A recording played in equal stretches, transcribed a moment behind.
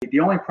The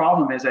only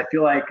problem is I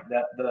feel like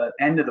that the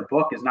end of the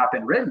book has not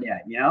been written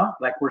yet,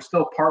 like we're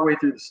still partway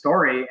through the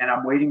story and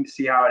I'm waiting to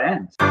see how it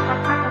ends.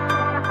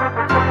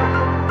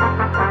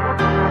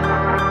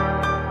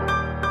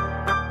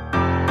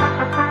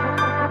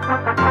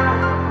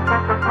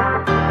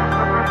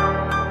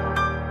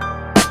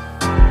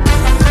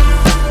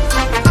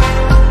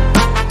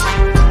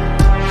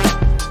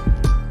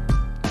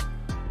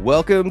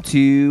 Welcome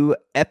to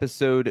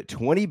episode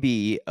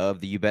 20B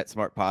of the You Bet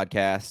Smart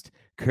podcast.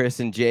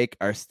 Chris and Jake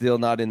are still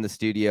not in the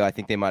studio. I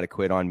think they might have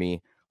quit on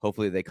me.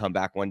 Hopefully they come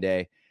back one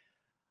day.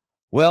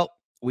 Well,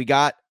 we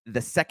got the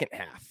second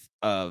half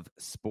of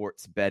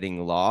sports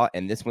betting law,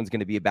 and this one's going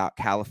to be about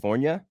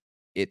California.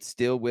 It's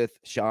still with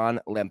Shaun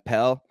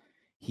Lampel.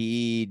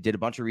 He did a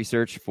bunch of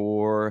research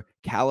for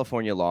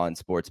California law and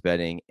sports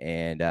betting,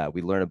 and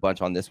we learned a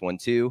bunch on this one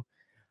too.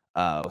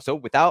 So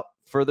without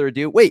further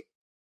ado,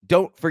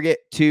 don't forget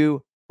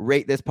to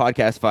rate this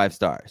podcast 5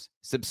 stars.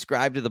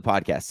 Subscribe to the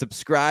podcast.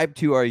 Subscribe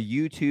to our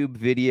YouTube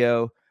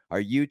video,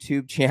 our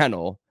YouTube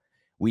channel.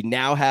 We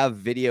now have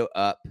video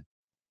up,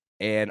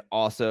 and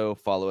also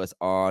follow us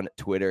on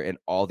Twitter and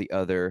all the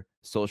other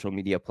social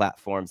media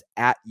platforms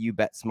at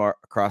YouBetSmart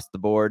across the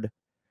board.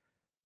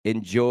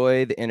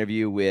 Enjoy the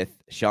interview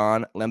with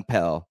Shaun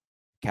Lampel,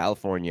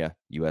 California,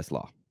 U.S.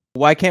 law.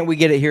 Why can't we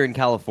get it here in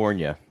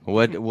California?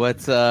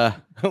 What's the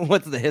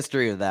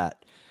history of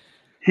that?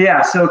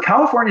 Yeah, so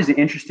California is an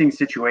interesting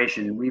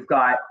situation. We've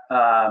got,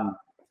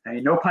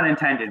 no pun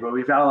intended, but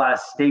we've got a lot of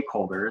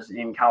stakeholders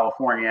in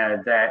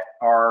California that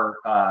are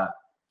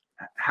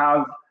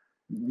have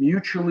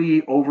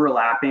mutually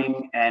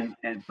overlapping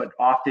but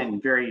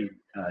often very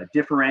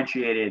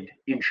differentiated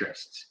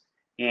interests.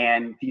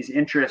 And these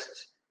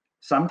interests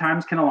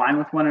sometimes can align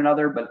with one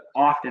another, but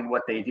often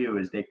what they do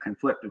is they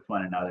conflict with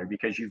one another,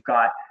 because you've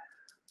got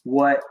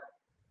what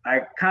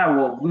I kind of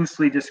will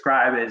loosely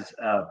describe as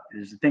a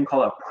thing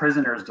called a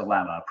prisoner's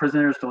dilemma. A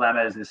prisoner's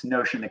dilemma is this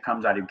notion that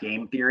comes out of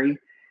game theory.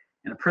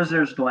 And a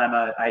prisoner's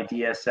dilemma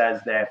idea says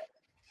that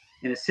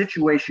in a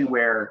situation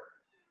where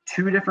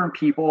two different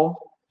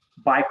people,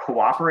 by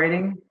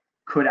cooperating,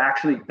 could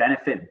actually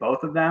benefit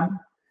both of them,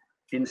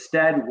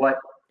 instead, what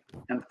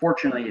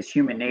unfortunately is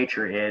human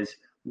nature is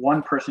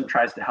one person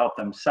tries to help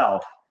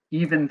themselves,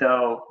 even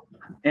though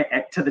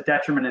to the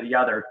detriment of the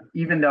other,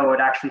 even though it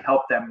actually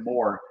helped them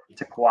more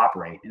to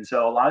cooperate. And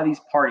so a lot of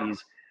these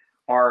parties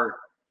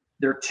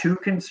they're too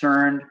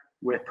concerned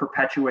with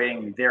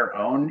perpetuating their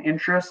own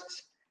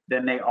interests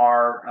than they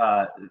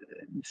are,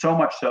 so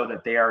much so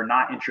that they are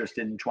not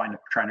interested in trying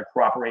to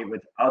cooperate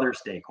with other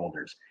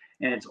stakeholders.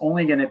 And it's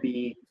only going to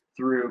be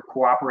through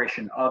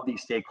cooperation of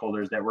these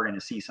stakeholders that we're going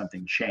to see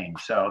something change.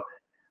 So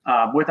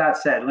with that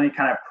said, let me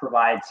kind of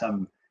provide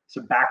some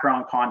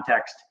background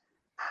context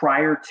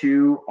prior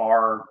to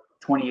our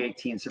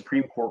 2018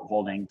 Supreme Court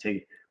holding to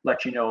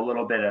let you know a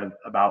little bit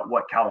about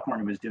what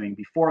California was doing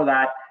before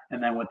that,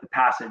 and then with the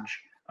passage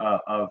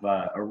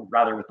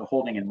with the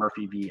holding in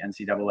Murphy v.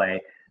 NCAA,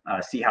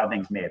 see how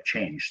things may have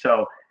changed.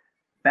 So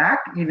back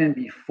even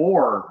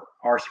before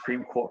our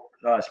Supreme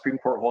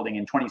Court holding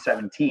in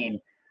 2017,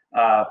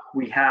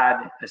 we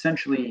had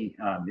essentially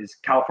is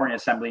California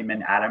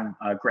Assemblyman Adam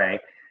Gray.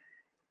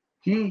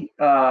 He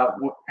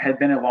had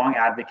been a long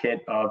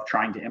advocate of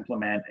trying to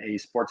implement a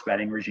sports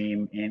betting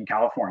regime in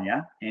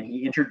California, and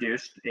he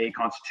introduced a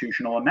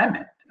constitutional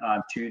amendment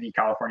to the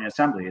California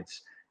Assembly.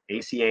 It's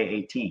ACA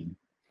 18.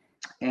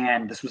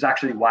 And this was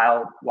actually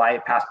while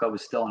PASPA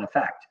was still in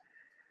effect.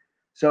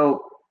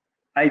 So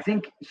I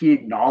think he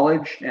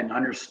acknowledged and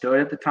understood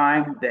at the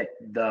time that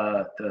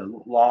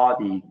the law,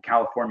 the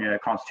California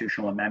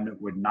constitutional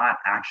amendment, would not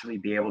actually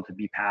be able to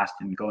be passed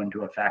and go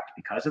into effect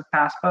because of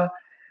PASPA.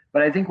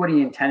 But I think what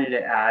he intended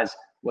it as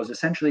was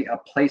essentially a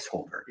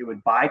placeholder. It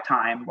would buy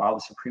time while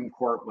the Supreme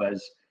Court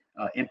was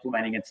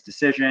implementing its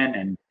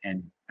decision.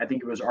 And I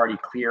think it was already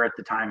clear at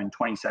the time in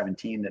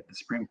 2017 that the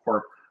Supreme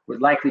Court would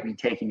likely be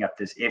taking up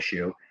this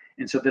issue.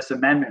 And so this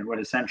amendment would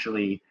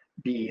essentially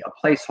be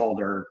a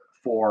placeholder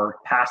for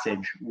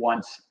passage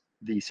once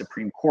the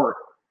Supreme Court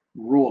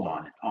ruled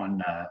on it,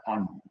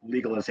 on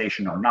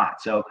legalization or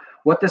not. So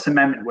what this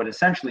amendment would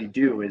essentially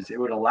do is it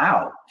would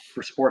allow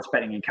for sports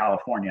betting in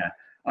California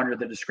under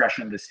the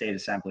discretion of the state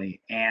assembly.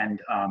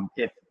 And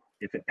if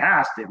it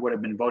passed, it would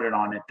have been voted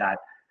on at that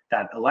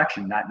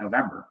election that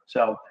November.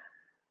 So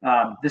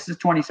this is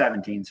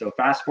 2017. So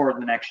fast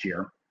forward the next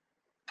year,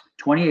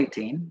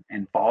 2018,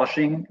 and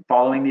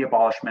following the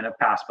abolishment of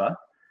PASPA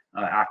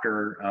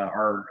after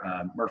our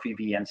Murphy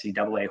v.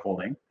 NCAA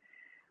holding,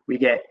 we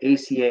get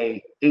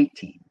ACA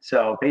 18.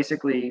 So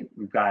basically,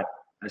 we've got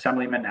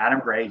Assemblyman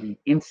Adam Gray. He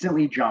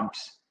instantly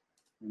jumps,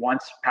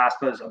 once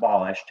PASPA is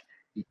abolished,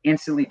 he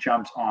instantly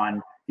jumps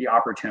on the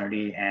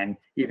opportunity and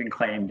even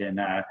claimed in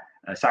a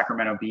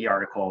Sacramento Bee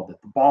article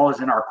that the ball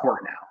is in our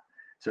court now.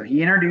 So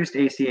he introduced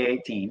ACA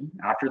 18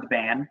 after the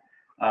ban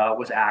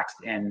was axed.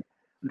 And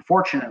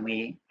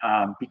unfortunately,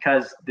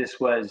 because this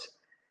was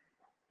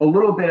a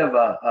little bit of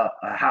a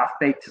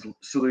half-baked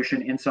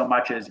solution in so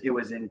much as it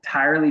was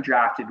entirely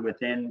drafted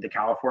within the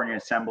California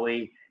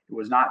Assembly, It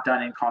was not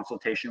done in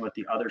consultation with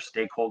the other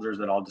stakeholders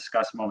that I'll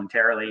discuss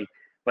momentarily,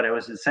 but it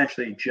was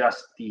essentially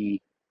just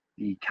the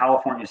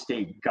California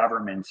state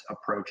government's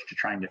approach to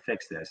trying to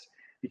fix this.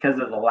 Because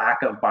of the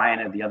lack of buy-in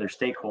of the other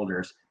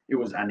stakeholders, it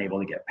was unable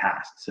to get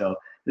passed. So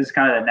this is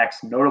kind of the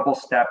next notable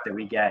step that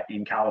we get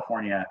in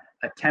California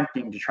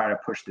attempting to try to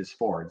push this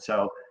forward.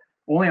 So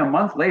only a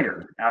month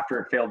later, after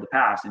it failed to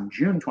pass in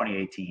June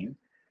 2018,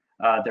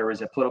 there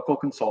was a political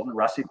consultant,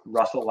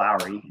 Russell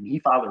Lowry, and he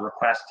filed a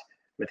request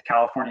with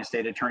California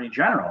State Attorney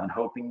General and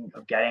hoping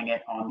of getting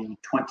it on the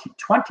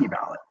 2020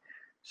 ballot.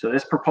 So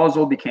this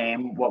proposal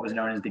became what was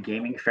known as the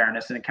Gaming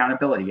Fairness and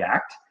Accountability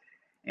Act.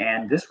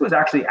 And this was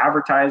actually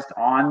advertised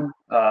on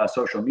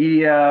social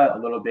media, a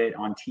little bit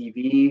on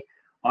TV,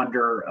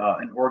 under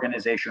an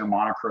organization or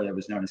moniker that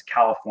was known as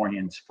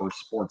Californians for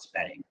Sports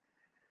Betting.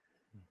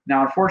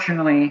 Now,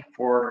 unfortunately,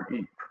 for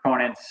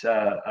proponents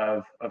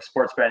of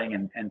sports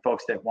betting and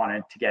folks that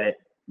wanted to get it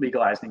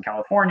legalized in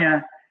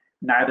California,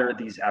 neither of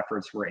these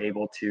efforts were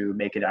able to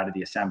make it out of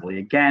the assembly,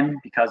 again,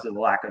 because of the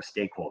lack of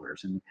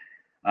stakeholders. And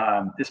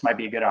this might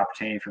be a good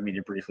opportunity for me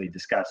to briefly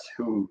discuss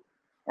who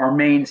our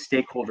main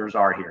stakeholders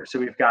are here. So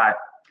we've got,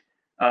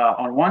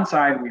 on one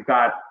side, we've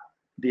got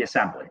the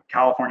assembly,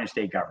 California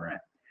state government.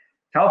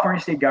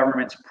 California state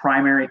government's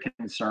primary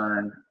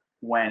concern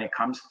when it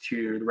comes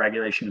to the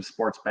regulation of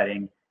sports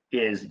betting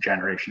is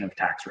generation of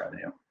tax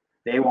revenue.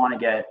 They want to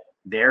get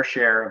their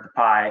share of the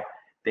pie.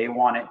 They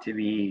want it to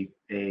be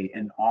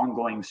an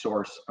ongoing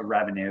source of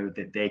revenue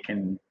that they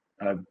can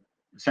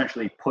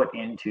essentially put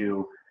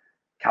into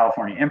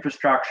California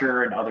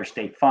infrastructure and other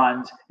state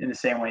funds in the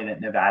same way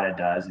that Nevada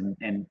does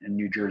and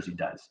New Jersey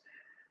does.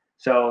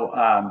 So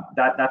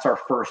that's our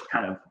first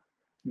kind of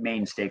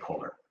main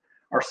stakeholder.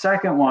 Our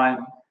second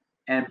one,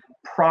 and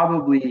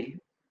probably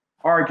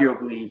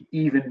arguably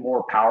even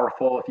more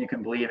powerful, if you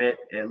can believe it,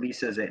 at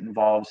least as it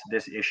involves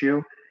this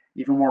issue,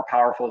 even more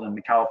powerful than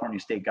the California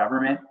state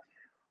government,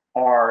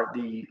 are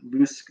the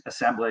loose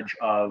assemblage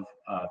of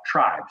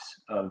tribes,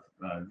 of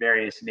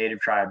various native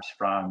tribes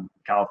from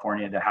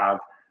California that have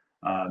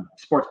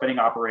sports betting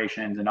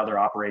operations and other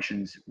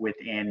operations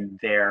within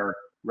their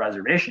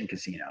reservation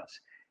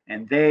casinos.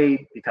 And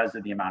they, because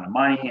of the amount of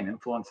money and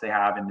influence they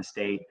have in the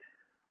state,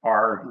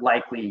 are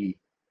likely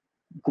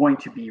going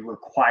to be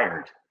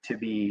required to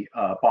be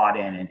bought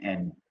in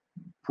and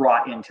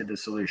brought into the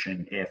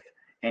solution if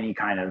any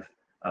kind of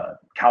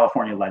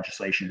California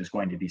legislation is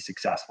going to be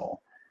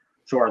successful.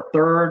 So our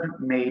third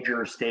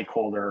major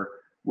stakeholder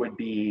would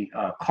be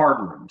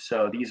card rooms.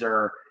 So these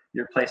are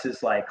your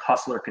places like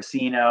Hustler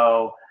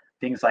Casino,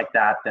 things like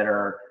that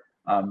are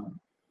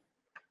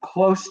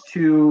close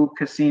to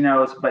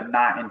casinos, but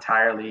not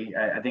entirely.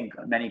 I think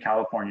many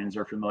Californians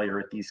are familiar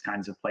with these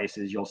kinds of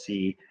places. You'll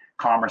see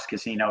Commerce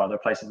Casino, other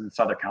places in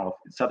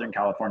Southern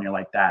California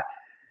like that.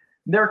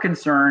 Their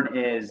concern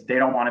is they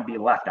don't want to be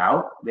left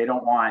out. They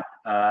don't want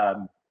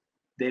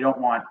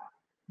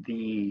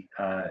the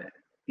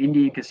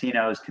Indian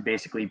casinos to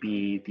basically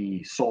be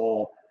the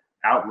sole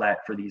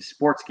outlet for these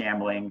sports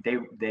gambling.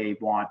 They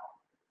want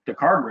the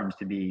card rooms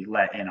to be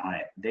let in on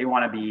it. They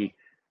want to be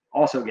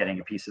also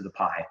getting a piece of the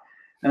pie.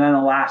 And then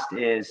the last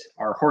is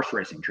our horse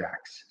racing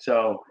tracks.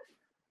 So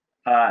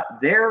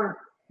they're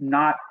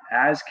not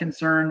as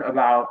concerned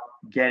about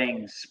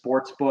getting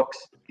sports books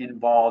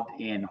involved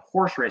in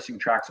horse racing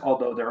tracks,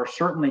 although there are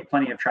certainly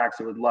plenty of tracks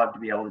that would love to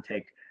be able to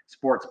take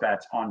sports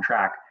bets on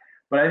track.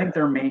 But I think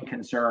their main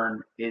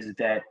concern is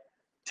that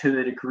to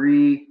the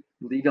degree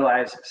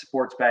legalized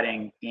sports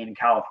betting in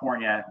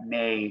California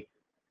may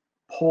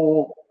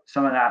pull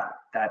some of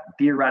that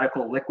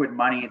theoretical liquid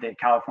money that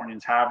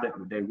Californians have that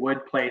they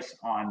would place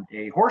on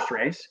a horse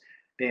race,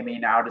 they may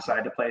now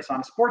decide to place on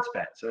a sports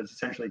bet. So it's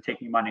essentially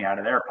taking money out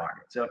of their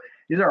pocket. So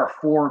these are our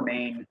four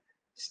main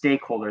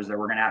stakeholders that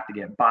we're going to have to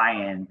get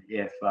buy-in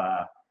if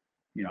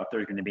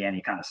there's going to be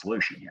any kind of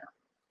solution here.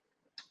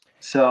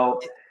 So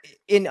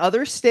in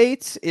other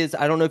states,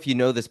 I don't know if you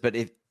know this, but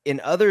if in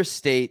other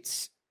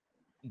states,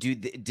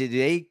 did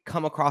they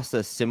come across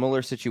a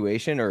similar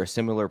situation or a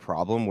similar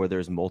problem where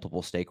there's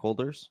multiple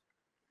stakeholders?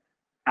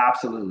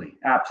 Absolutely.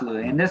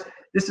 And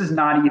this is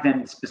not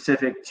even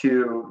specific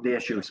to the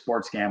issue of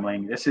sports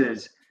gambling. This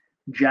is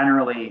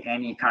generally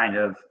any kind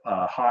of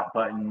hot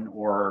button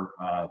or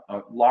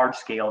a large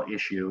scale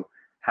issue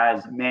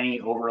has many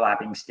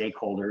overlapping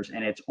stakeholders,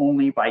 and it's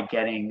only by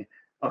getting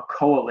a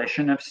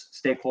coalition of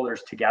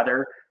stakeholders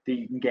together that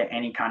you can get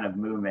any kind of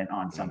movement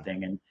on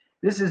something. And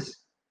this is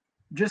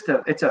just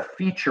it's a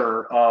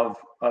feature of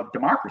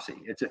democracy.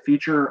 It's a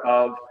feature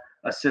of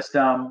a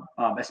system,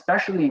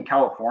 especially in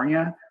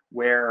California,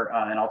 where,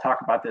 and I'll talk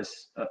about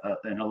this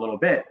in a little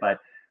bit, but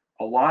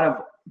a lot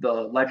of the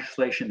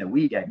legislation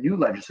that new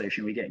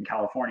legislation we get in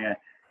California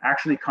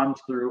actually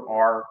comes through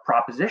our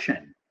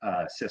proposition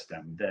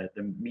system,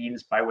 the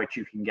means by which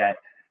you can get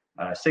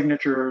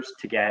signatures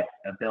to get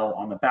a bill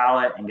on the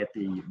ballot and get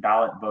the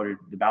ballot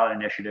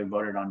initiative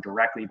voted on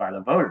directly by the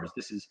voters.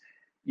 This is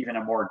even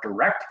a more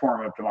direct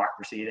form of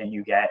democracy than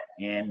you get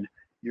in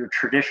your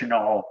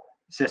traditional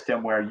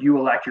system where you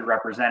elect your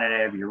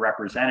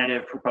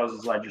representative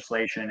proposes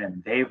legislation,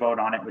 and they vote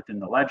on it within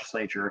the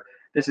legislature.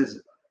 This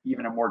is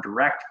even a more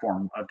direct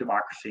form of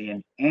democracy,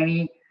 and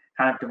any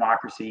kind of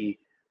democracy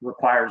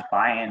requires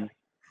buy-in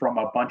from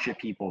a bunch of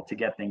people to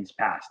get things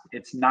passed.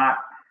 It's not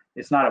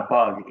a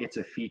bug, it's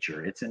a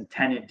feature. It's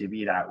intended to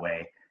be that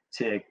way,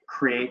 to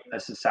create a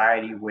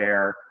society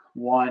where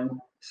one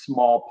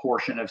small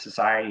portion of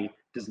society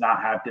does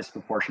not have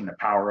disproportionate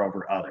power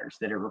over others,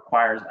 that it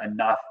requires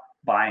enough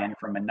buy-in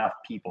from enough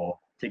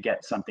people to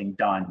get something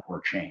done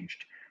or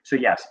changed. So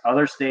yes,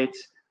 other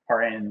states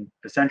are in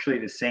essentially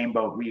the same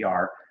boat we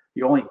are.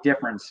 The only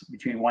difference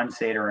between one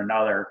state or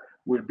another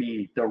would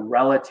be the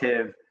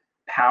relative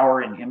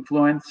power and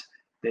influence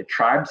that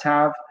tribes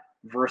have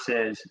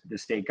versus the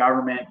state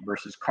government,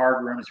 versus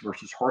card rooms,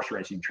 versus horse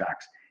racing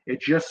tracks.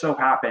 It just so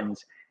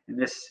happens, and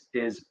this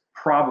is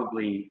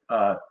probably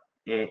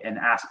an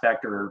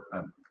aspect, or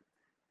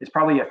it's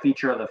probably a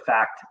feature of the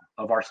fact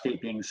of our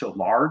state being so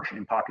large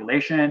in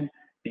population,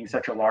 being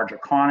such a large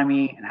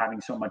economy, and having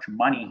so much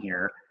money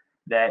here,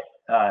 that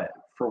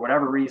for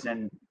whatever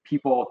reason,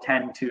 people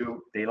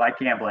they like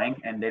gambling,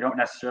 and they don't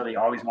necessarily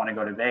always want to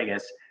go to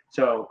Vegas.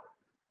 So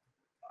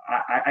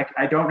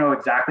I don't know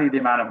exactly the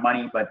amount of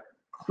money, but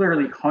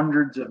clearly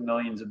hundreds of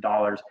millions of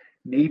dollars,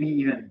 maybe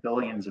even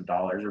billions of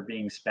dollars, are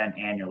being spent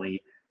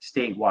annually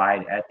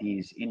statewide at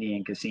these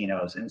Indian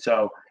casinos. And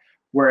so,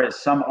 whereas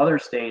some other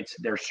states,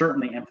 they're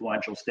certainly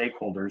influential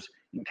stakeholders,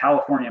 in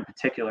California in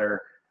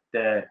particular,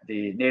 the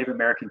Native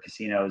American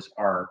casinos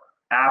are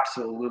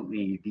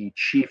absolutely the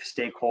chief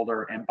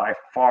stakeholder and by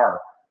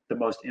far the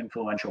most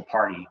influential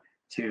party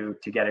to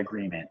get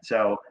agreement.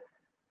 So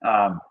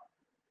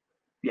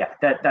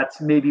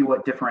that's maybe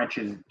what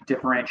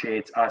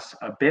differentiates us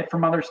a bit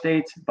from other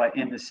states. But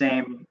in the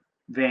same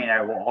vein,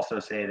 I will also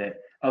say that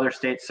other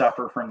states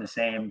suffer from the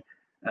same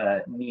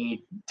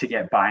need to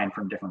get buy-in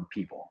from different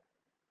people.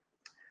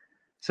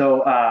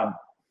 So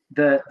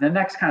the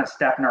next kind of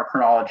step in our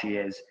chronology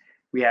is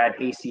we had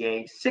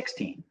ACA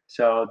 16.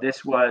 So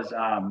this was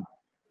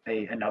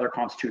another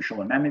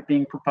constitutional amendment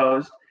being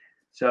proposed.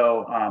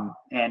 So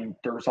and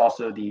there was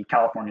also the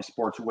California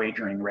Sports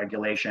Wagering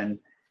Regulation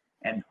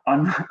and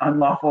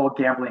Unlawful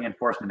Gambling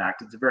Enforcement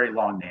Act. It's a very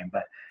long name,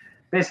 but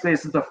basically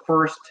this is the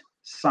first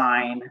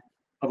sign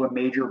of a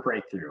major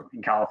breakthrough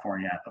in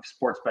California of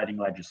sports betting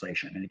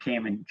legislation. And it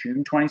came in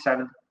June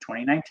 27th,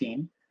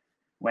 2019,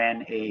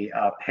 when a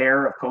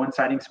pair of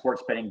coinciding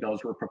sports betting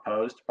bills were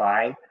proposed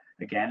by,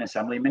 again,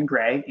 Assemblyman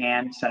Gray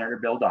and Senator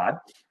Bill Dodd.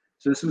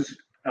 So this was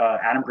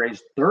Adam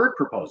Gray's third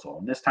proposal,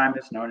 and this time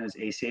it's known as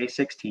ACA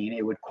 16.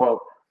 It would,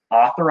 quote,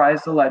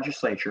 authorize the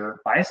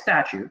legislature by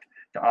statute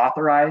to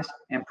authorize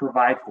and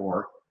provide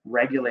for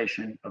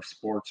regulation of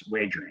sports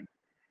wagering.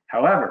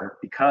 However,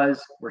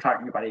 because we're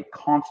talking about a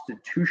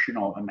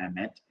constitutional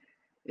amendment,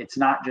 it's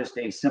not just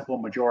a simple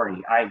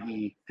majority,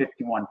 i.e.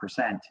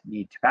 51%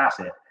 need to pass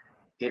it.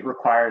 It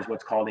requires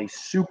what's called a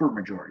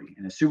supermajority,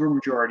 and a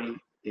supermajority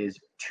is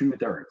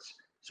 2/3.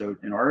 So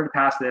in order to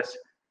pass this,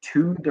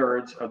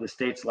 2/3 of the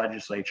state's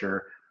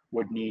legislature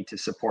would need to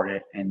support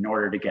it in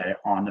order to get it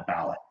on the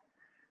ballot.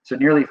 So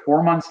nearly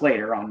 4 months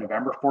later, on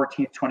November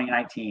 14th,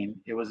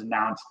 2019, it was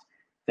announced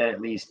that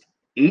at least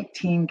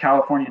 18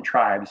 Californian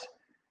tribes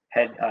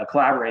had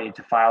collaborated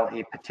to file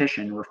a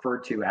petition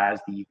referred to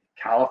as the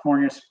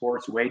California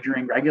Sports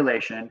Wagering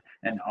Regulation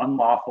and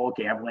Unlawful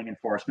Gambling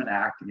Enforcement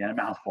Act, again, a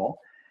mouthful.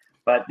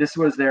 But this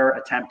was their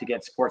attempt to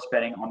get sports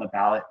betting on the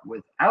ballot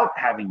without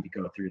having to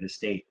go through the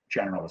state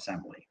General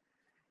Assembly.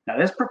 Now,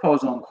 this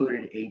proposal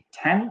included a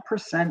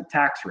 10%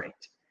 tax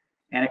rate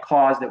and a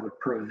clause that would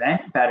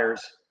prevent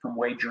bettors from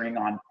wagering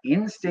on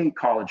in-state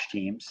college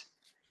teams,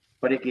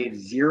 but it gave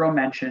zero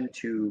mention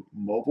to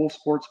mobile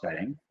sports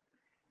betting.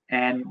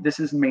 And this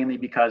is mainly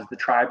because the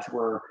tribes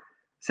were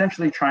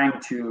essentially trying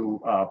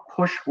to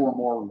push for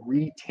more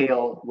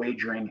retail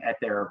wagering at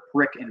their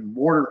brick and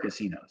mortar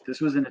casinos.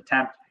 This was an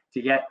attempt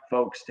to get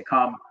folks to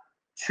come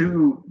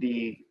to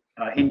the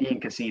Indian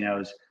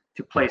casinos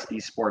to place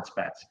these sports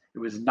bets. It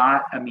was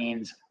not a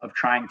means of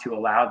trying to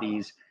allow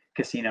these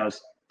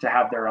casinos to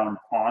have their own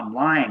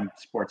online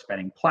sports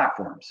betting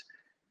platforms.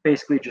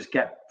 Basically just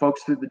get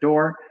folks through the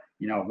door.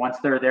 Once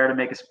they're there to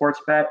make a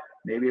sports bet,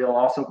 maybe they'll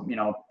also,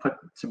 put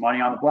some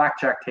money on the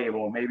blackjack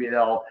table. Maybe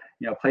they'll,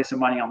 play some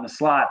money on the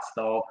slots.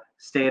 They'll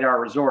stay at our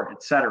resort,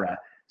 etc.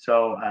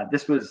 So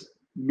this was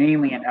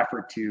mainly an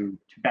effort to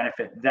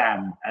benefit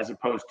them as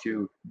opposed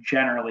to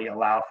generally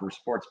allow for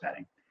sports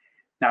betting.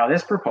 Now,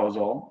 this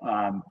proposal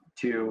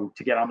to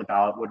get on the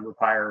ballot would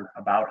require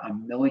about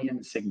 1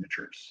 million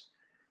signatures,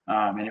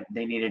 and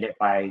they needed it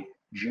by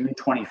June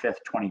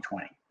 25th,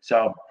 2020.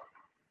 So,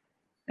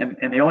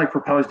 and they only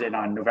proposed it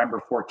on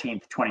November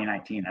 14th,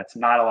 2019. That's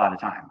not a lot of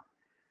time.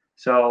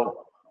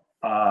 So,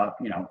 I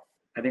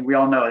think we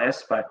all know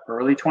this, but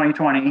early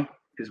 2020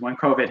 is when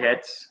COVID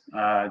hits.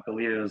 I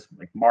believe it was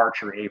like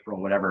March or April,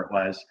 whatever it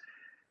was.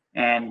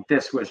 And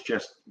this was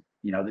just,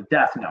 the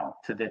death knell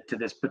to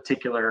this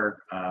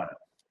particular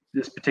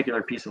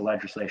piece of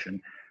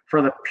legislation,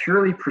 for the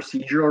purely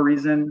procedural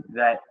reason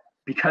that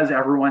because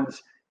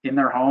everyone's in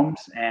their homes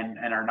and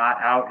are not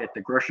out at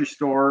the grocery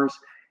stores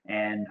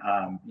and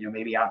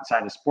maybe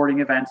outside of sporting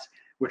events,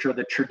 which are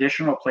the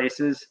traditional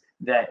places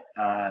that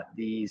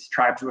these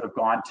tribes would have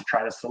gone to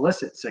try to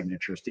solicit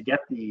signatures to get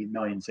the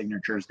million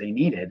signatures they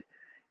needed.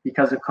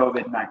 Because of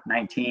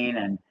COVID-19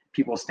 and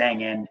people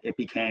staying in, it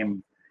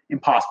became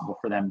impossible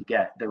for them to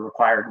get the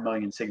required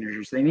million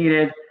signatures they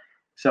needed.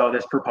 So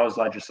this proposed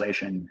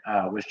legislation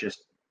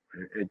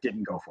it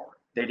didn't go forward.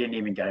 They didn't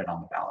even get it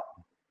on the ballot.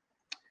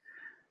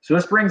 So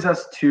this brings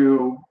us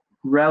to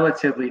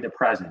relatively the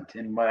present.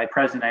 And by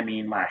present, I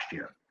mean last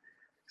year.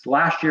 So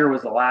last year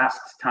was the last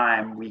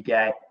time we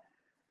get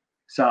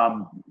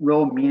some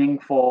real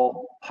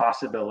meaningful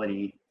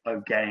possibility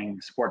of getting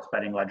sports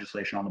betting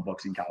legislation on the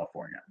books in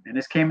California. And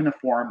this came in the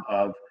form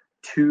of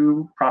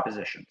two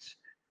propositions,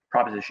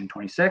 Proposition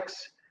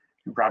 26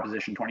 and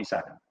Proposition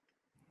 27.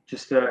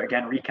 Just to,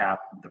 again, recap,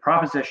 the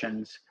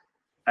propositions,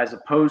 as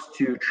opposed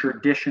to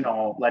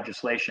traditional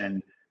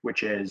legislation,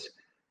 which is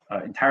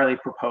entirely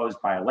proposed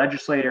by a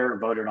legislator,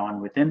 voted on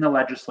within the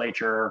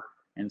legislature,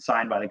 and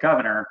signed by the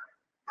governor,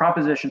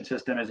 proposition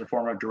system is a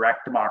form of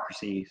direct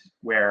democracy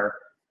where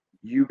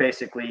you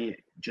basically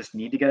just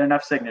need to get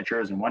enough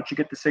signatures. And once you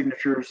get the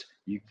signatures,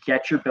 you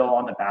get your bill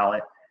on the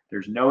ballot.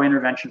 There's no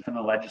intervention from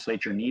the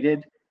legislature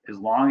needed. As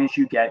long as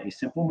you get a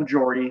simple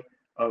majority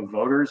of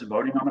voters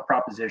voting on the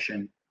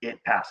proposition,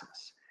 it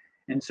passes.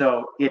 And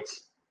so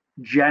it's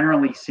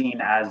generally seen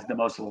as the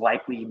most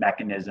likely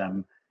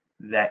mechanism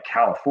that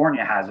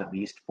California has, at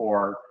least,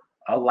 for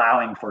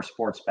allowing for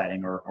sports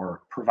betting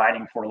or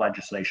providing for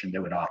legislation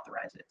that would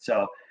authorize it.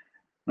 So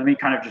let me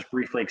kind of just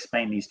briefly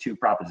explain these two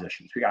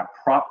propositions. We got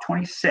Prop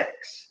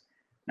 26.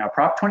 Now,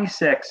 Prop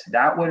 26,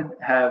 that would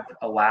have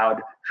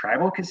allowed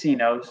tribal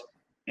casinos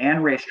and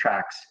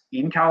racetracks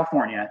in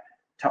California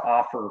to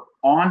offer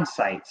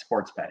on-site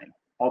sports betting,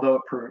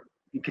 although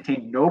it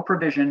contained no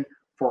provision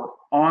for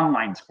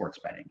online sports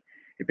betting.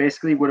 It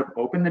basically would have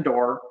opened the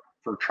door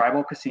for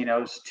tribal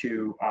casinos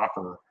to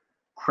offer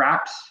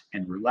craps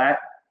and roulette,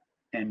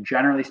 and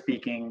generally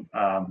speaking,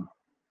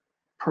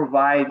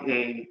 provide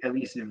at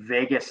least a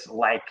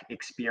Vegas-like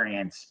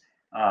experience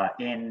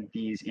in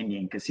these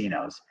Indian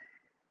casinos.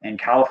 And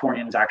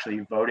Californians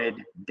actually voted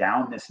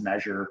down this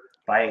measure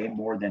by a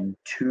more than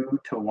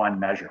 2-to-1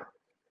 measure.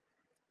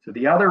 So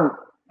the other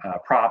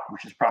prop,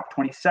 which is Prop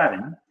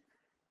 27,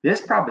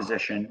 this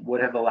proposition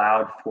would have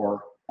allowed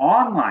for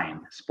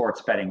online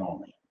sports betting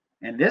only.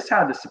 And this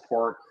had the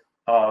support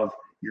of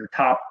your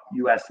top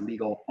US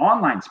legal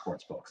online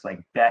sports books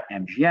like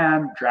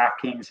BetMGM,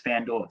 DraftKings,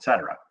 FanDuel,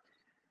 etc.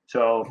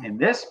 So in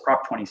this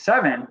Prop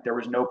 27, there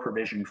was no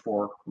provision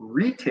for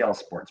retail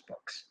sports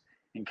books.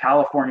 And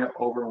California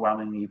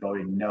overwhelmingly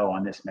voted no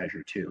on this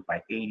measure too,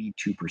 by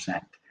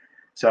 82%.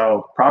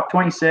 So Prop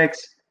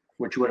 26,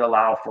 which would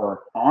allow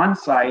for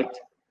on-site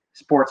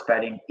sports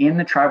betting in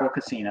the tribal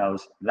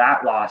casinos,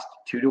 that lost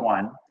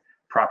 2-to-1.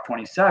 Prop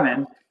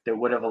 27, that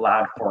would have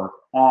allowed for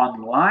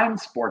online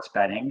sports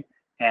betting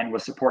and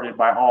was supported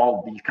by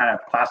all the kind of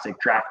classic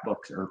draft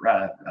books or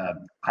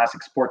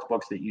classic sports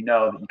books that you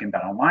can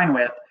bet online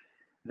with,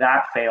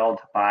 that failed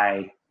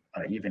by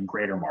even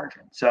greater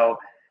margin. So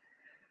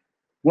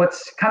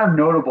what's kind of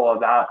notable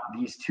about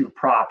these two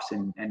props,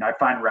 and I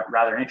find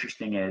rather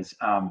interesting, is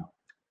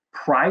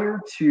prior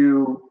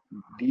to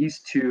these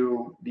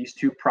two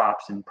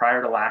props and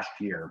prior to last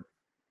year,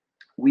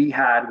 we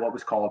had what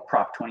was called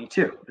Prop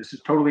 22. This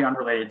is totally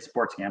unrelated to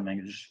sports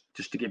gambling,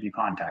 just to give you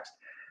context.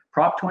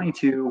 Prop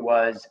 22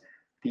 was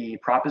the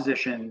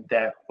proposition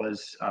that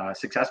was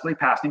successfully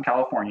passed in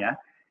California,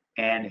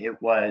 and it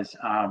was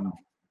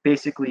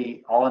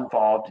basically all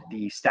involved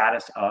the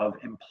status of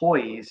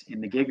employees in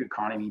the gig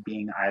economy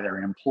being either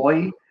an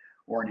employee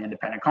or an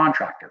independent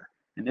contractor.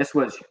 And this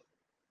was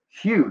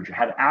huge. It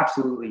had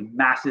absolutely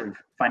massive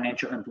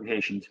financial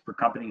implications for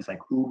companies like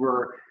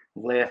Uber,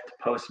 Lyft,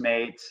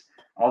 Postmates,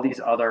 all these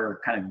other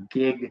kind of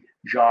gig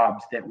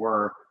jobs that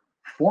were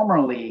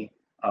formerly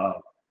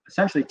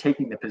essentially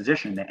taking the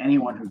position that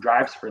anyone who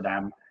drives for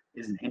them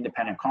is an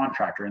independent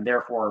contractor, and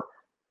therefore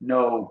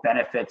no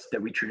benefits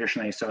that we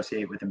traditionally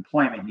associate with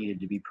employment needed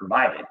to be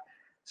provided.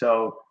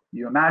 So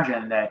you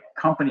imagine that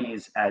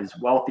companies as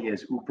wealthy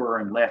as Uber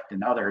and Lyft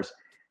and others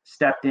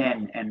stepped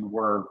in and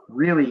were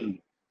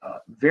really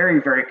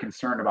very, very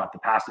concerned about the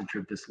passage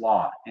of this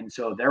law. And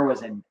so there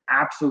was an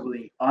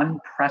absolutely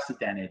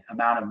unprecedented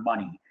amount of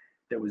money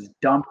that was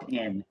dumped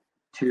in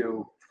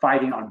to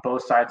fighting on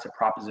both sides of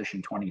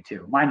Proposition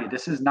 22. Mind you,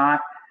 this is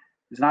not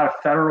a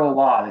federal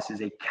law. This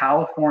is a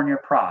California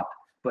prop,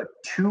 but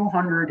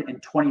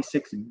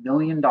 $226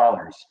 million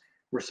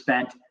were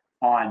spent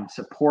on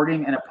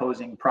supporting and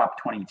opposing Prop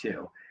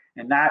 22.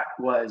 And that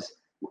was,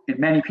 in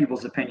many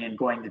people's opinion,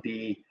 going to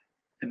be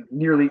a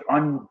nearly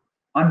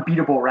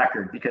unbeatable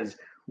record, because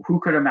who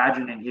could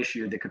imagine an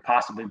issue that could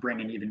possibly bring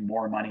in even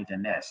more money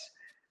than this?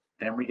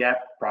 Then we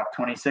get Prop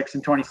 26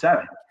 and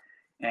 27.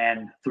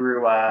 And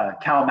through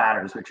Cal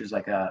Matters, which is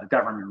like a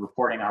government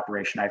reporting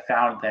operation, I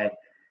found that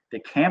the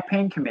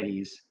campaign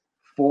committees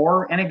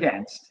for and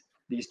against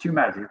these two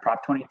measures,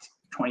 Prop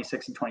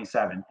 26 and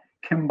 27,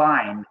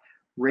 combined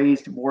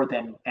raised more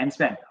than and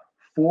spent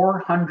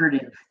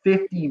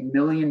 $450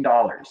 million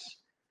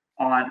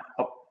on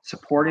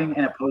supporting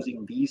and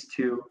opposing these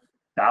two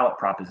ballot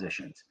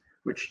propositions,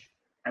 which,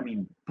 I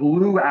mean,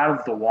 blew out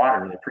of the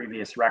water the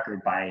previous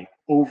record by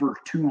over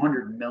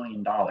 $200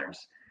 million.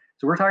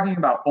 So we're talking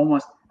about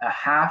almost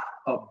 $500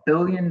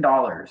 million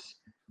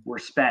were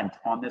spent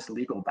on this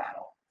legal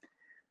battle.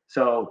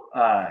 So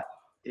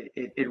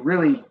it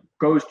really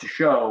goes to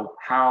show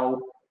how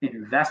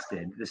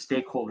invested the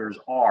stakeholders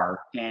are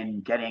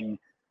in getting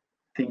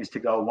things to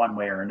go one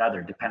way or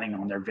another, depending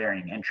on their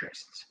varying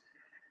interests.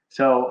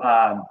 So,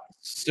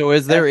 so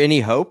is there any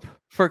hope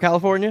for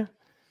California?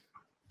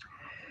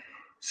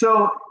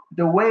 So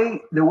the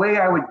way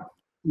I would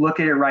look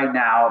at it right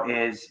now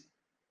is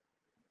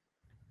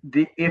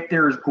if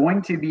there's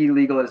going to be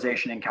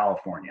legalization in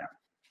California,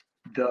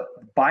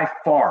 by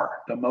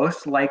far the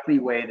most likely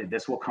way that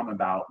this will come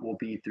about will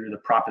be through the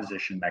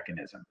proposition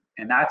mechanism.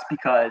 And that's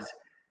because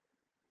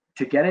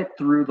to get it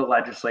through the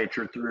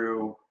legislature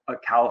through a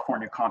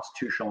California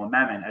constitutional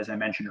amendment, as I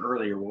mentioned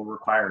earlier, will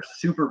require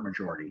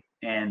supermajority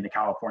in the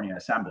California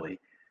Assembly,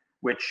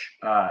 which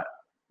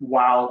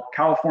while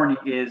California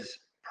is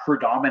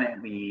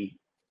predominantly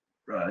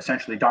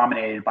essentially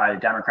dominated by the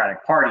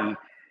Democratic Party,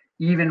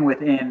 even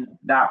within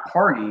that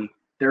party,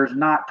 there's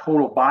not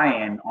total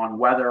buy-in on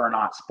whether or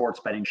not sports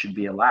betting should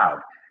be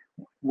allowed.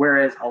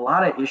 Whereas a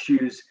lot of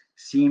issues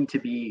seem to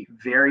be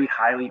very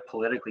highly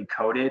politically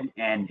coded.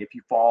 And if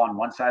you fall on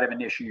one side of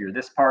an issue, you're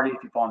this party.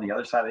 If you fall on the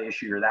other side of the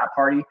issue, you're that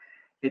party.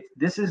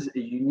 This is a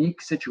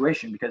unique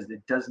situation because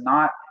it's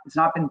not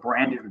been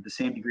branded with the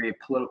same degree of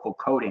political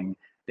coding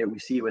that we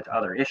see with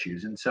other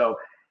issues. And so,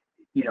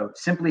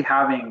 simply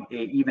having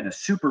even a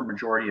super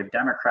majority of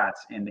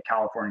Democrats in the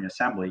California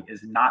Assembly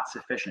is not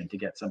sufficient to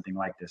get something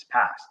like this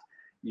passed,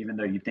 even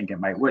though you think it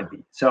would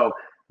be. So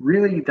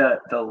really the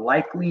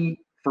likely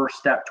first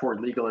step toward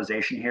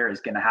legalization here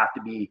is going to have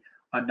to be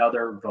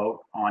another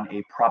vote on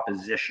a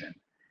proposition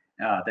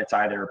that's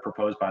either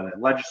proposed by the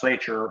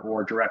legislature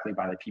or directly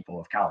by the people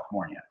of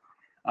California.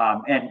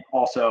 And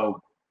also,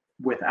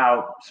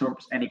 without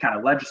any kind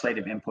of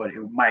legislative input,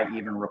 it might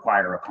even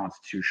require a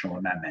constitutional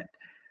amendment.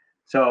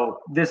 So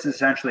this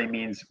essentially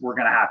means we're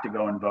going to have to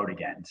go and vote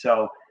again.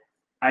 So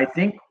I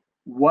think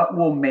what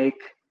will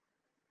make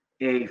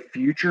a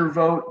future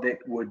vote that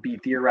would be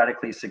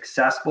theoretically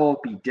successful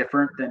be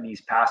different than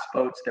these past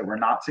votes that were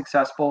not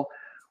successful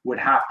would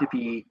have to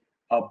be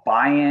a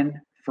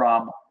buy-in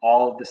from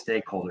all of the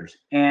stakeholders.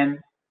 And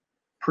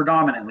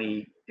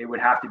predominantly, it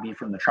would have to be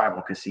from the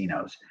tribal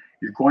casinos.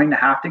 You're going to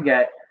have to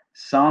get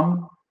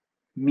some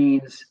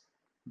means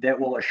that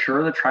will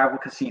assure the tribal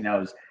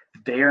casinos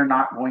they are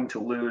not going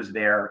to lose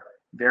their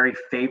very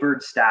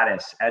favored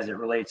status as it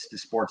relates to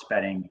sports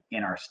betting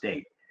in our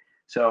state.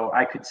 So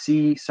I could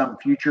see some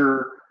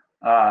future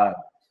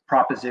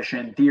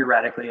proposition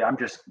theoretically. I'm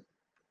just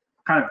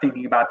kind of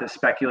thinking about this,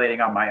 speculating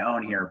on my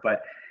own here,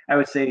 but I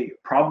would say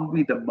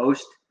probably the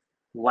most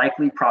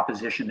likely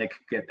proposition that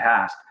could get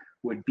passed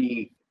would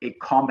be a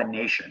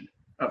combination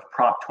of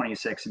Prop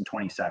 26 and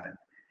 27,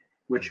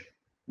 which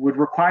would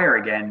require,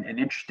 again, an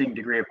interesting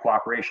degree of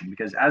cooperation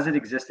because as it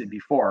existed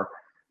before,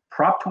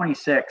 Prop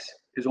 26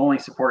 is only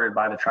supported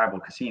by the tribal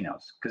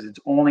casinos because it's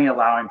only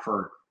allowing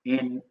for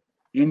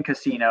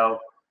in-casino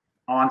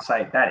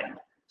on-site betting.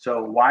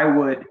 So why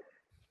would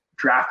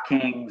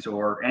DraftKings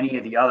or any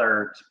of the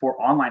other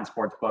online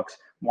sports books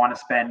want to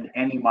spend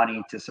any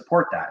money to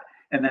support that?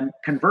 And then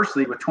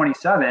conversely, with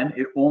 27,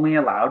 it only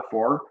allowed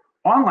for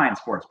online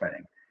sports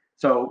betting.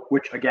 So,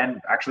 which again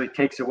actually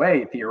takes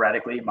away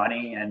theoretically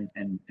money and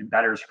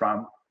bettors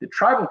from the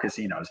tribal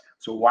casinos.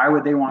 So why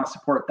would they want to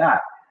support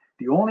that?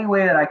 The only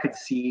way that I could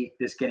see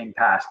this getting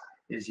passed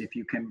is if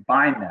you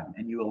combine them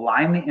and you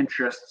align the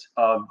interests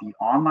of the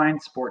online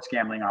sports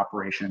gambling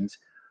operations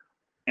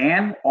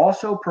and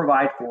also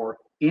provide for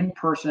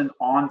in-person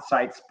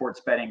on-site sports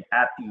betting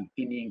at the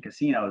Indian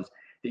casinos,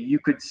 that you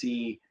could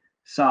see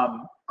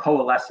some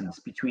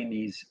coalescence between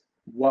these,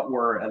 what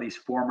were at least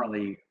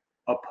formerly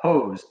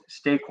opposed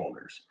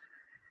stakeholders.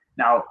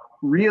 Now,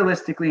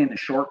 realistically, in the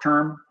short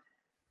term,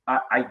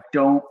 I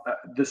don't,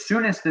 the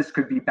soonest this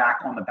could be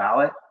back on the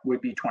ballot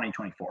would be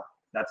 2024.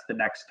 That's the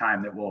next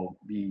time that we'll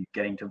be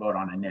getting to vote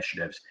on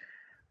initiatives.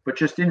 But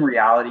just in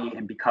reality,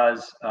 and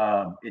because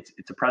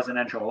it's a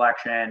presidential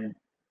election,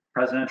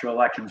 presidential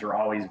elections are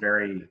always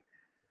very,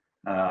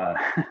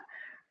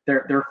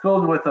 they're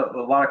filled with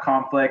a lot of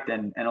conflict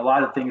and a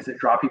lot of things that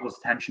draw people's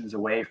attentions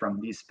away from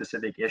these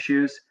specific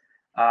issues.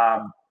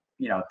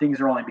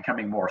 Things are only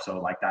becoming more so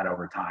like that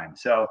over time.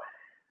 So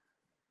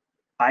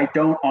I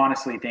don't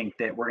honestly think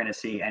that we're going to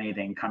see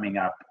anything coming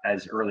up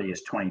as early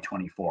as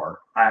 2024.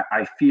 I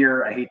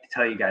hate to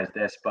tell you guys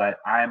this, but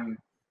I'm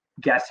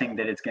guessing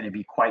that it's going to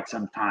be quite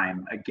some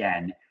time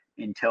again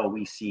until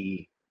we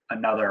see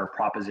another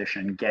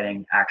proposition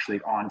getting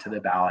actually onto the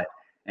ballot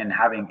and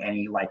having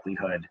any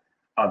likelihood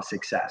of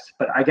success.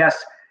 But I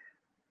guess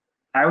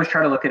I always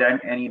try to look at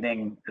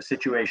a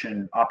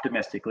situation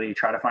optimistically,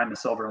 try to find the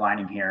silver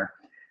lining here.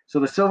 So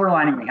the silver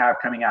lining we have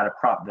coming out of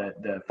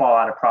the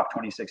fallout of Prop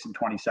 26 and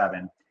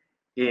 27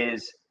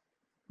 is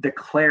the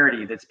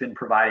clarity that's been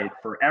provided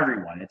for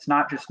everyone. It's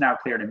not just now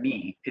clear to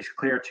me, it's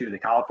clear to the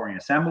California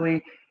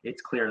Assembly,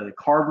 it's clear to the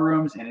card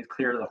rooms, and it's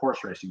clear to the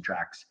horse racing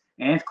tracks,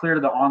 and it's clear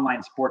to the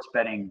online sports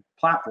betting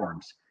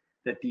platforms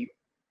that the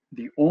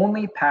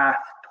only path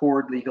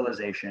toward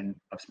legalization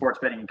of sports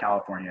betting in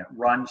California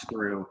runs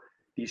through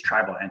these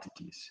tribal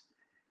entities.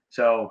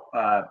 So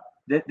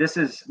this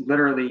is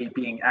literally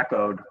being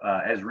echoed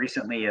as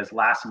recently as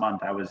last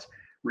month. I was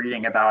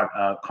reading about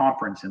a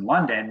conference in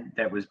London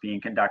that was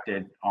being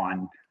conducted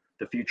on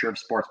the future of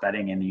sports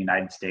betting in the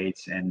United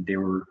States, and they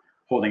were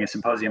holding a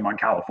symposium on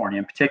California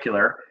in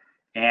particular.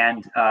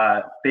 And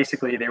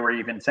basically, they were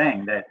even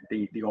saying that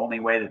the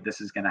only way that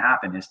this is going to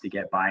happen is to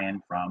get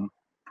buy-in from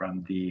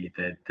the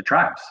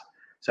tribes.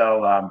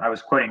 So I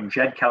was quoting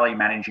Jed Kelly,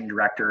 managing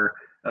director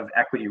of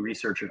equity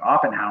research at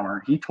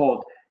Oppenheimer. He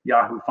told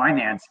Yahoo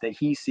Finance that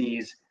he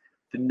sees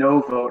the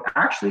no vote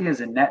actually as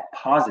a net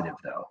positive,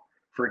 though,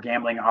 for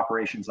gambling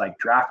operations like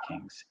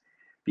DraftKings,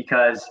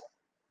 because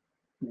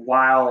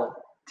while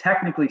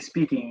technically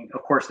speaking,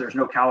 of course, there's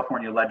no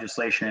California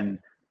legislation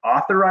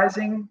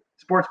authorizing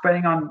sports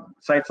betting on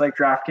sites like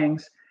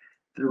DraftKings,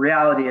 the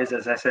reality is,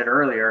 as I said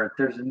earlier,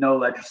 there's no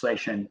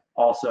legislation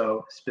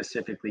also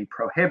specifically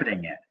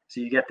prohibiting it. So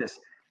you get this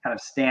kind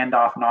of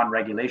standoff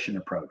non-regulation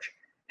approach.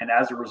 And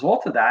as a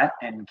result of that,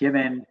 and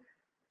given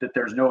that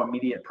there's no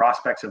immediate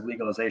prospects of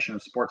legalization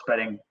of sports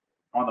betting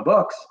on the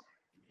books,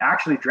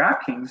 actually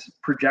DraftKings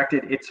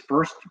projected its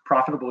first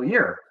profitable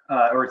year,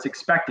 or it's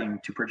expecting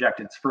to project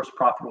its first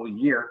profitable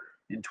year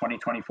in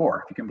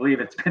 2024. If you can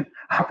believe, it's been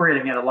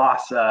operating at a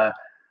loss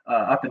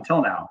up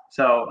until now.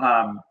 So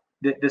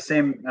the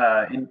same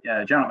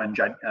gentleman,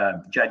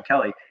 Jed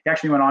Kelly, he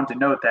actually went on to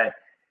note that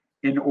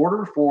in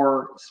order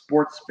for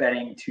sports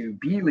betting to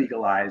be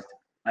legalized,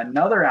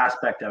 another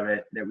aspect of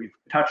it that we've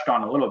touched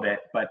on a little bit,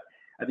 but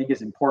I think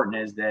is important,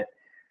 is that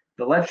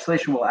the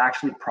legislation will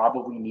actually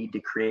probably need to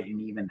create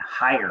an even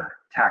higher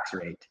tax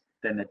rate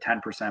than the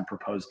 10%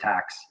 proposed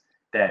tax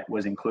that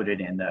was included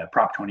in the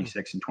Prop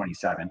 26 and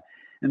 27.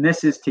 And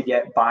this is to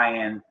get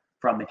buy-in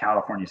from the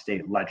California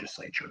state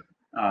legislature.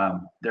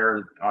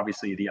 They're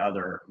obviously the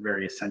other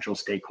very essential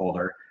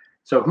stakeholder.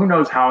 So who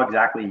knows how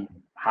exactly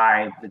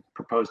high the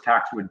proposed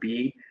tax would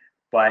be,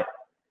 but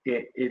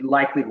it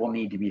likely will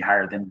need to be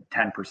higher than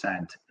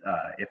 10%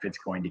 if it's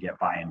going to get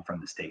buy-in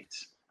from the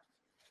states.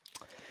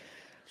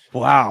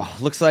 Wow,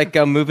 looks like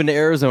I'm moving to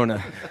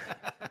Arizona.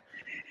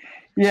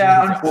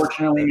 Yeah,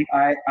 unfortunately,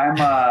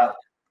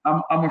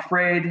 I'm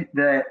afraid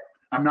that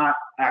I'm not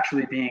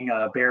actually being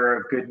a bearer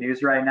of good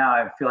news right now.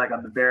 I feel like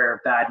I'm the bearer of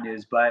bad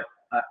news, but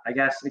I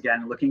guess,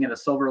 again, looking at a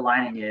silver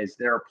lining is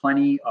there are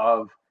plenty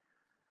of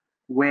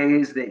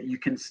ways that you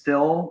can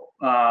still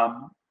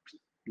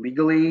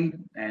legally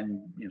and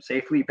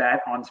safely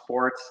bet on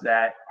sports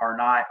that are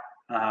not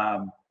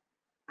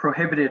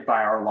prohibited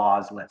by our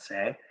laws, let's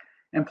say.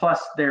 And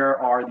plus, there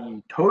are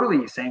the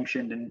totally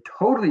sanctioned and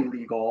totally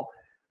legal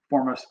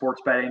form of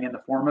sports betting in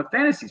the form of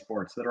fantasy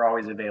sports that are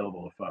always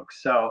available to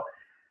folks. So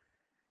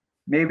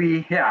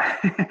maybe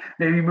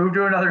move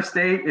to another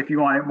state if you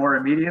want it more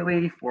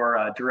immediately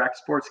for direct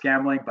sports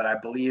gambling. But I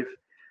believe,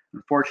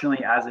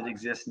 unfortunately, as it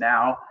exists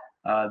now,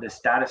 the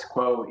status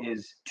quo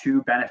is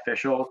too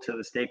beneficial to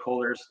the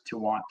stakeholders to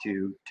want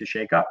to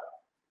shake up.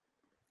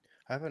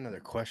 I have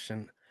another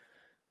question.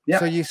 Yeah.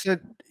 So you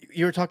said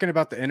you were talking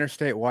about the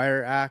Interstate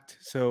Wire Act.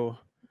 So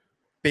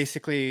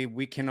basically,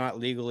 we cannot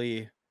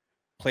legally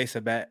place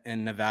a bet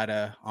in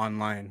Nevada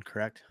online,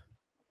 correct?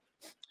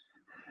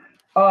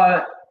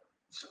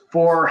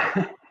 For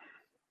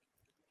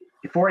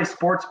a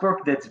sports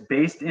book that's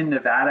based in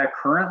Nevada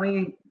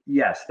currently,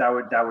 yes, that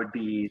would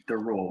be the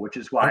rule, which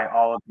is why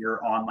all of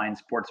your online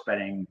sports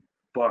betting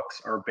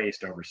books are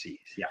based overseas.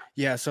 Yeah.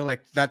 Yeah. So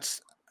like that's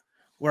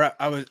where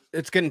I was.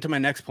 It's getting to my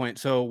next point.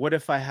 So what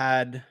if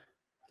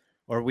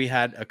we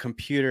had a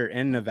computer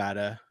in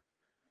Nevada,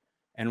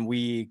 and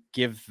we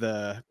give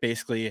the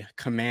basically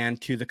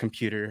command to the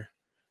computer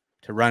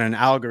to run an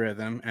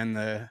algorithm, and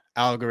the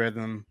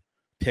algorithm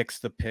picks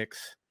the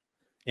picks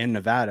in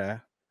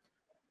Nevada.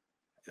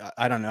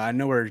 I don't know. I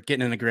know we're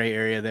getting in a gray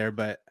area there,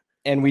 but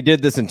And we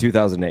did this in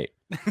 2008.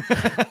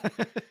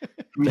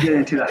 We did it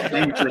in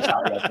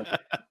 2008.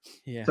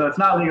 Yeah. So it's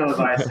not legal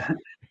advice.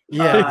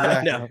 Yeah,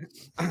 exactly.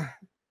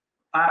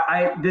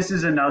 No. This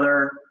is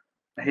another,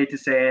 I hate to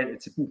say it,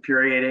 it's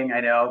infuriating,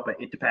 I know,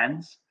 but it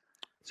depends.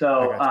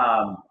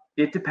 So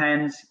it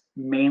depends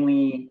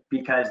mainly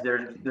because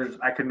there's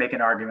I could make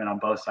an argument on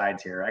both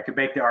sides here. I could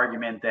make the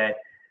argument that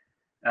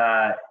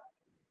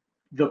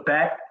the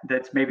bet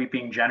that's maybe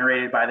being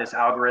generated by this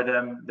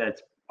algorithm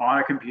that's on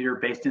a computer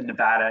based in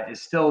Nevada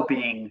is still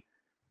being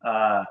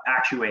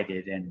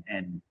actuated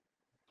and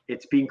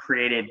it's being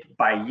created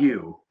by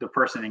you, the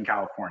person in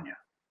California.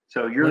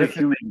 So you're the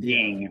human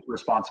being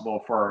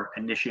responsible for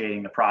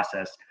initiating the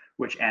process,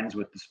 which ends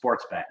with the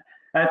sports bet.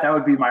 That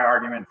would be my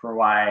argument for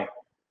why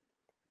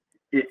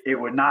it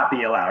would not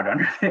be allowed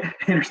under the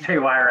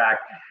Interstate Wire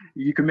Act.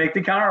 You can make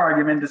the counter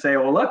argument to say,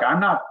 well, look, I'm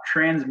not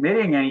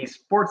transmitting any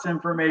sports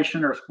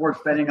information or sports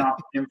betting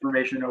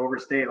information over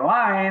state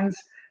lines,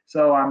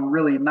 so I'm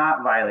really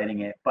not violating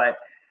it. But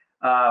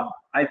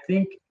I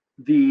think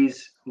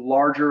these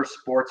larger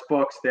sports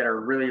books that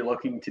are really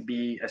looking to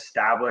be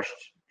established,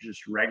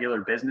 just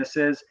regular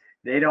businesses,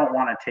 they don't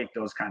want to take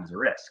those kinds of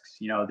risks.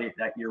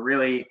 That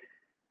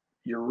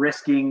you're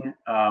risking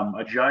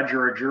a judge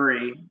or a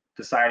jury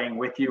deciding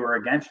with you or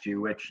against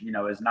you, which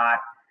is not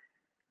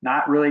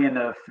really in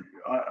the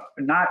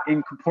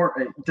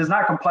does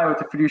not comply with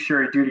the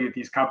fiduciary duty of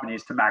these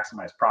companies to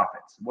maximize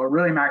profits. What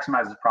really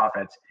maximizes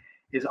profits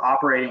is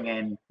operating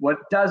in what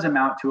does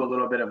amount to a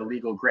little bit of a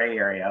legal gray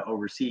area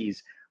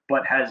overseas,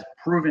 but has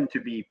proven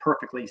to be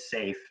perfectly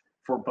safe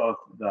for both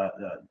the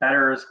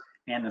bettors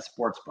and the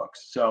sports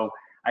books. So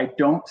I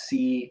don't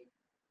see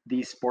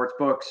these sports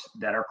books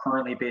that are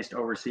currently based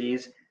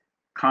overseas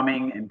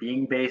coming and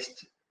being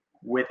based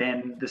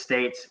within the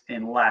states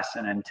unless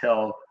and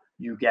until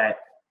you get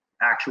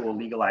actual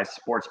legalized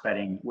sports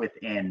betting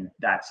within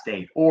that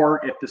state,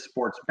 or if the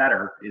sports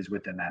bettor is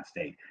within that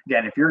state.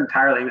 Again, if you're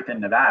entirely within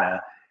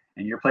Nevada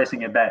and you're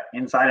placing a bet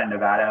inside of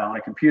Nevada on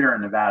a computer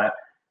in Nevada,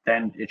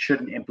 then it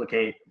shouldn't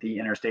implicate the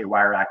Interstate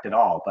Wire Act at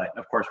all. But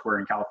of course, we're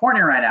in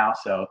California right now,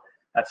 so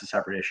that's a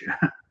separate issue.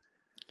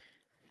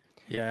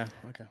 Yeah.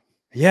 Okay.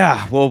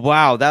 Yeah. Well,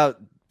 wow.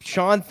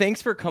 Shaun,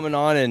 thanks for coming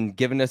on and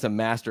giving us a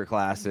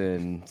masterclass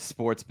in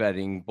sports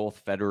betting,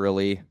 both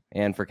federally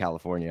and for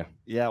California.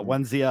 Yeah.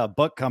 When's the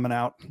book coming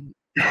out?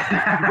 You're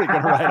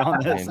gonna write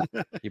on this.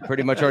 You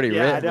pretty much already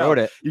wrote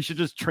it. You should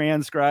just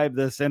transcribe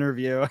this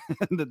interview,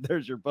 and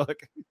there's your book.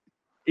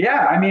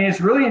 Yeah, I mean,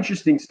 it's really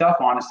interesting stuff,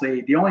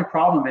 honestly. The only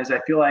problem is I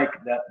feel like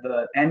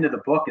the end of the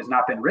book has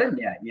not been written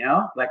yet,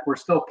 Like we're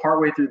still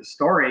partway through the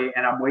story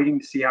and I'm waiting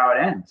to see how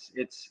it ends.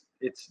 It's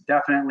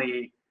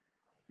definitely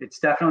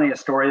a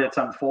story that's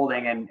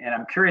unfolding and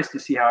I'm curious to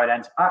see how it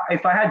ends.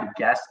 If I had to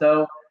guess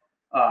though,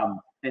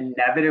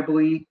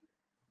 inevitably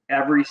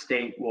every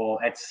state will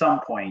at some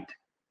point,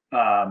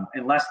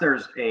 unless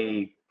there's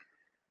maybe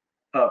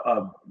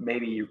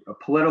a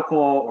political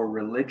or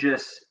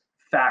religious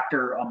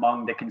factor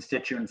among the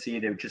constituency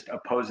that just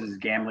opposes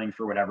gambling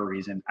for whatever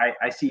reason,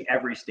 I see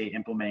every state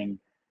implementing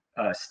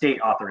state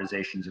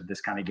authorizations of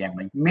this kind of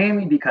gambling,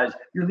 mainly because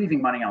you're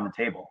leaving money on the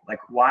table. Like,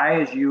 why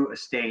is you a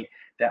state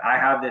that I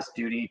have this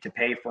duty to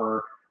pay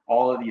for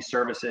all of these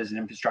services and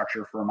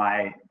infrastructure for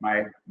my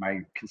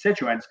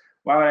constituents?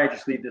 Why would I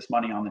just leave this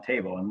money on the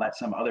table and let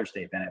some other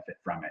state benefit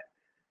from it?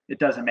 It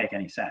doesn't make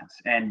any sense.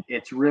 And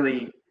it's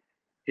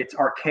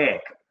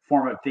archaic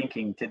form of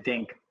thinking to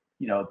think,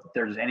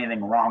 there's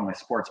anything wrong with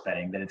sports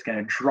betting, that it's going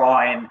to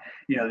draw in,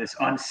 this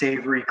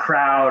unsavory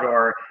crowd,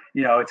 or,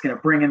 it's going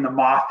to bring in the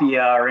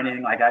mafia or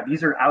anything like that.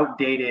 These are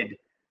outdated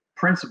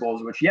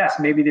principles, which, yes,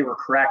 maybe they were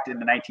correct in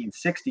the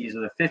 1960s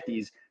or the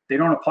 50s. They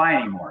don't apply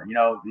anymore.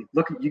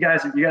 Look, you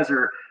guys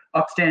are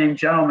upstanding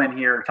gentlemen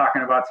here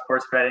talking about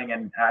sports betting,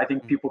 and I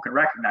think people can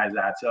recognize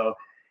that. So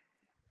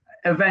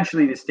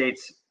eventually the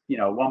states,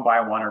 one by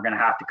one, are going to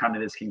have to come to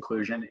this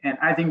conclusion. And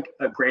I think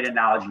a great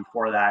analogy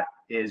for that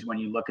is when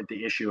you look at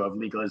the issue of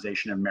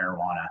legalization of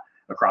marijuana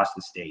across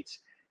the states.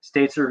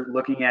 States are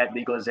looking at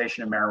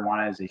legalization of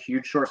marijuana as a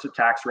huge source of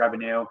tax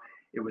revenue.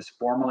 It was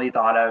formerly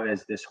thought of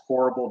as this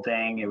horrible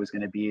thing. It was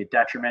going to be a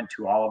detriment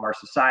to all of our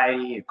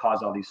society. It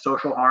caused all these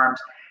social harms.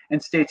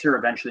 And states are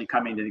eventually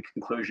coming to the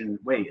conclusion,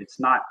 wait, it's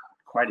not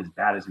quite as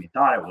bad as we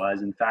thought it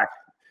was. In fact,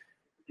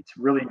 it's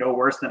really no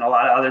worse than a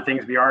lot of other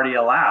things we already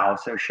allow.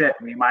 So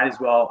we might as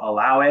well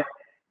allow it,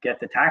 get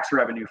the tax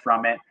revenue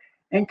from it,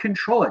 and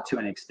control it to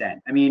an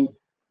extent. I mean,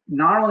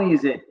 not only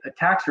is it a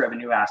tax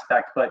revenue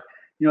aspect, but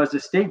as a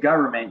state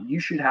government, you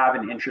should have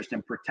an interest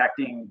in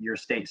protecting your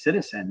state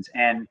citizens.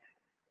 And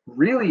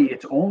really,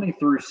 it's only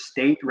through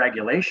state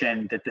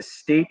regulation that the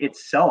state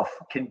itself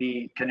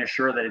can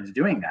assure that it's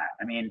doing that.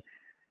 I mean,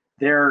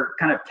 they're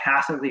kind of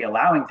tacitly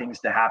allowing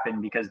things to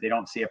happen because they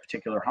don't see a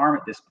particular harm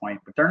at this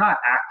point, but they're not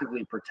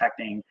actively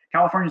protecting.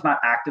 California's not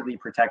actively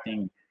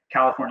protecting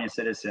California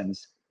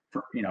citizens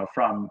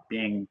from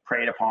being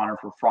preyed upon or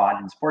for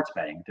fraud in sports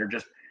betting. They're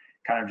just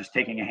kind of just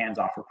taking a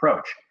hands-off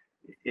approach.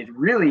 It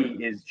really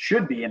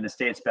should be in the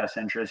state's best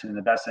interest and in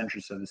the best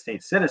interest of the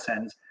state's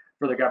citizens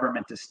for the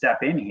government to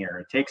step in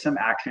here, take some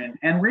action,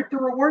 and reap the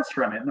rewards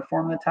from it in the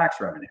form of the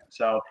tax revenue.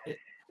 So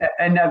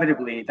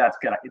inevitably,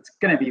 it's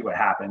gonna be what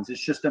happens.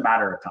 It's just a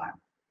matter of time.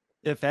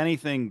 If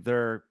anything,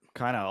 they're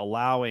kind of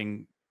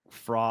allowing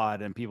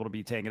fraud and people to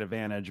be taken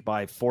advantage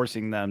by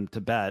forcing them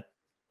to bet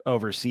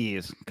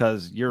overseas,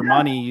 because your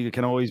money, you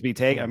can always be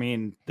taken. I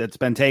mean, that's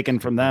been taken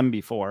from them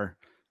before.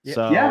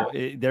 So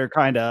they're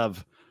kind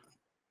of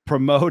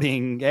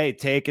promoting, hey,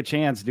 take a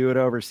chance, do it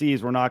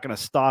overseas. We're not going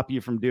to stop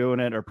you from doing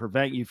it or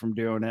prevent you from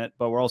doing it,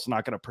 but we're also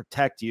not going to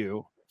protect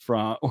you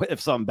from if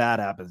something bad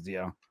happens to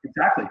you.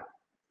 Exactly.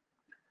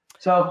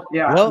 So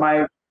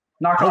my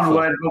knock on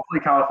wood, hopefully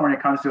California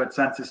comes to its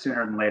senses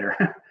sooner than later.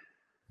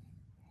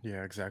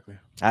 Yeah, exactly.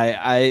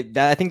 I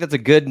think that's a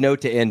good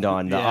note to end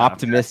on. The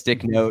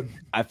optimistic note.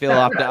 I feel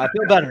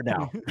better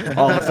now.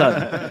 All of a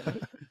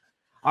sudden.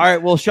 All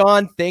right. Well,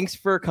 Shaun, thanks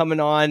for coming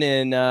on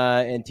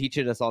and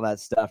teaching us all that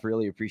stuff.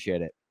 Really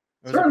appreciate it.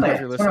 Certainly.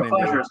 It's been a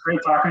pleasure. It's great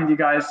talking to you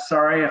guys.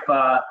 Sorry if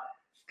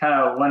kind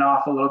of went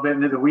off a little bit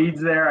into the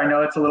weeds there. I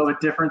know it's a little bit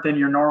different than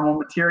your normal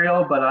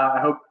material, but I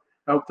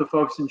hope the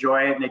folks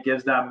enjoy it and it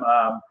gives them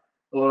a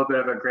little bit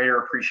of a greater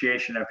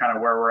appreciation of kind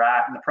of where we're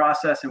at in the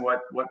process and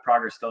what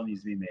progress still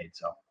needs to be made.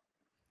 So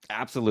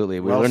absolutely.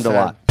 We learned a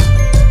lot.